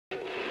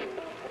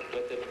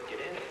let them get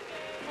in.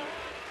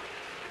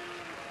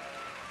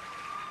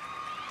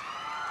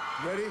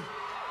 Ready?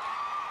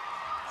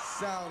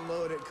 Sound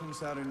loaded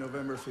comes out in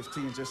November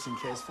 15th, just in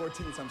case.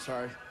 14th, I'm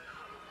sorry.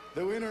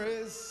 The winner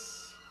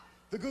is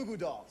the Goo Goo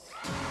Dolls.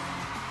 The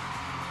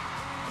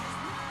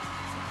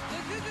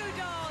Goo Goo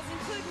Dolls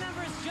include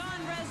members John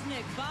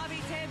Resnick,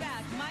 Bobby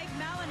Tabath, Mike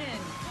Malanen,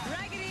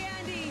 Raggedy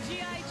Andy,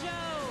 G.I.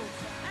 Joe,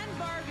 and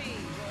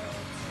Barbie.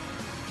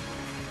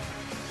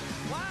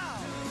 Wow.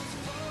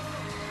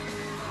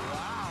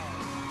 Wow.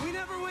 We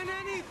never win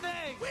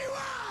anything. We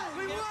won!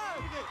 We won!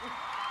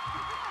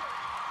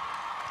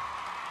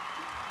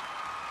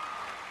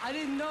 I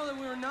didn't know that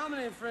we were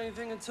nominated for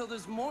anything until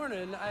this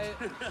morning.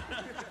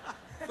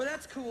 But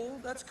that's cool.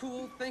 That's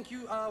cool. Thank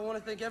you. I want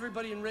to thank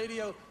everybody in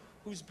radio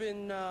who's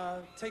been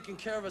taking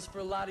care of us for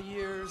a lot of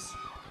years.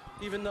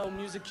 Even though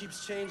music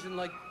keeps changing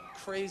like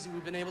crazy,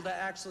 we've been able to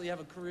actually have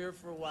a career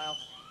for a while.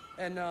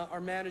 And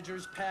our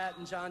managers, Pat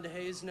and John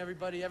DeHaze and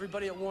everybody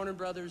at Warner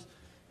Brothers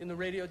in the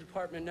radio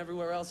department and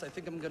everywhere else, I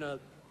think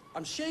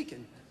I'm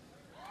shaking.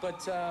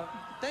 But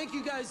thank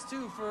you guys,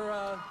 too, for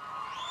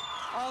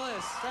all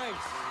this.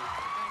 Thanks.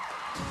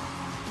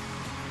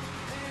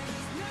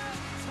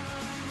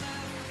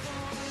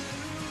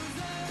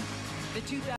 The